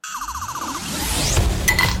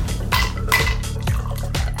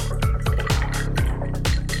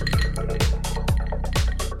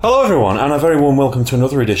Hello everyone, and a very warm welcome to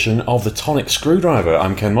another edition of The Tonic Screwdriver.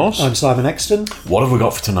 I'm Ken Moss. I'm Simon Exton. What have we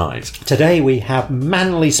got for tonight? Today we have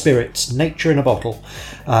Manly Spirits, Nature in a Bottle.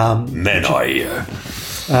 It's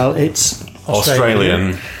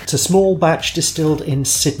Australian. It's a small batch distilled in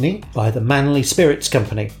Sydney by the Manly Spirits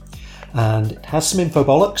Company. And it has some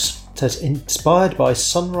infobollocks. It says, inspired by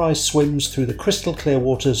sunrise swims through the crystal clear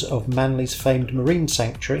waters of Manly's famed marine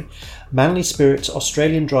sanctuary, Manly Spirits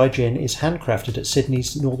Australian Dry Gin is handcrafted at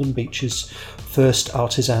Sydney's Northern Beaches' first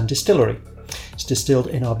artisan distillery. It's distilled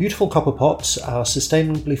in our beautiful copper pots. Our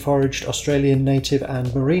sustainably foraged Australian native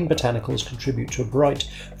and marine botanicals contribute to a bright,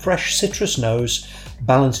 fresh citrus nose,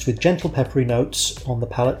 balanced with gentle peppery notes on the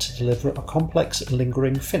palate to deliver a complex,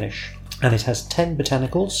 lingering finish. And it has 10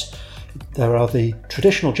 botanicals. There are the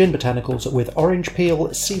traditional gin botanicals with orange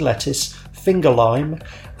peel, sea lettuce, finger lime,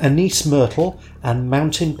 anise myrtle, and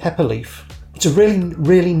mountain pepper leaf. It's a really,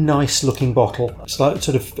 really nice looking bottle. It's like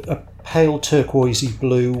sort of a pale turquoisey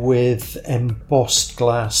blue with embossed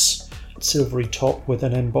glass, silvery top with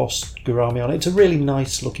an embossed gourami on it. It's a really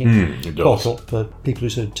nice looking bottle for people who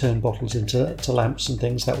sort of turn bottles into lamps and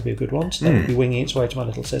things. That would be a good one. So that would be winging its way to my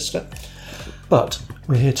little sister. But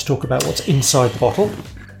we're here to talk about what's inside the bottle.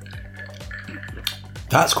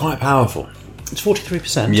 That's quite powerful. It's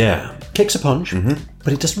 43%. Yeah. Kicks a punch,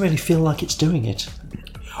 but it doesn't really feel like it's doing it.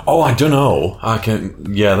 Oh, I don't know. I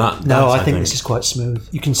think this is quite smooth.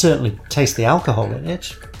 You can certainly taste the alcohol in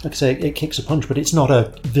it. Like I say, it kicks a punch, but it's not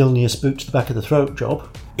a Vilnius boot to the back of the throat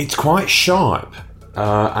job. It's quite sharp,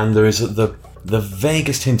 and there is the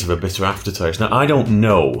vaguest hint of a bitter aftertaste. Now, I don't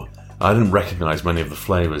know. I didn't recognise many of the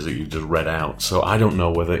flavours that you just read out, so I don't know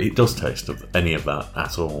whether it does taste of any of that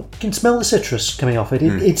at all. You can smell the citrus coming off it.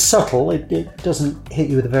 It's subtle. It doesn't hit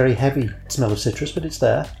you with a very heavy smell of citrus, but it's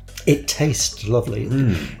there. It tastes lovely.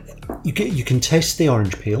 You can taste the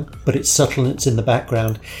orange peel, but it's subtle and it's in the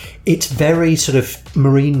background. It's very sort of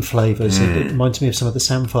marine flavours. It reminds me of some of the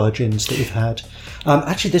samphire gins that we've had.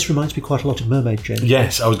 Actually, this reminds me quite a lot of mermaid gin.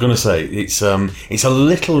 Yes, I was going to say, it's a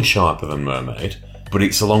little sharper than mermaid, but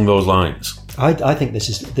it's along those lines. I think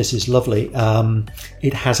this is lovely.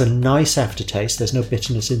 It has a nice aftertaste. There's no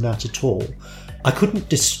bitterness in that at all. I couldn't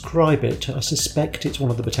describe it. I suspect it's one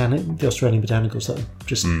of the Australian botanicals that I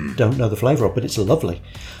just don't know the flavour of, but it's lovely.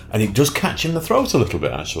 And it does catch in the throat a little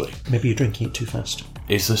bit, actually. Maybe you're drinking it too fast.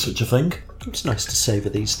 Is there such a thing? It's nice to savour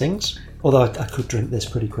these things. Although I could drink this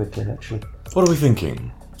pretty quickly, actually. What are we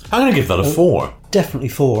thinking? I'm going to give that a 4. Definitely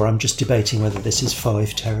 4. I'm just debating whether this is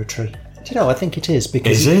 5 territory. Do you know, I think it is.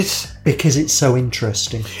 Is it? Because it's so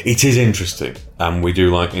interesting. It is interesting, and we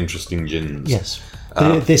do like interesting gins. Yes.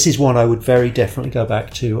 This is one I would very definitely go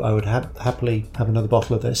back to. I would happily have another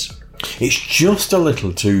bottle of this. It's just a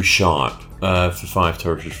little too sharp for 5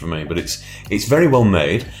 territories for me, but it's very well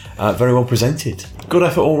made, very well presented. Good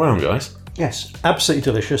effort all round, guys. Yes, absolutely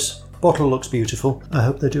delicious. Bottle looks beautiful. I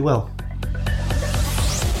hope they do well.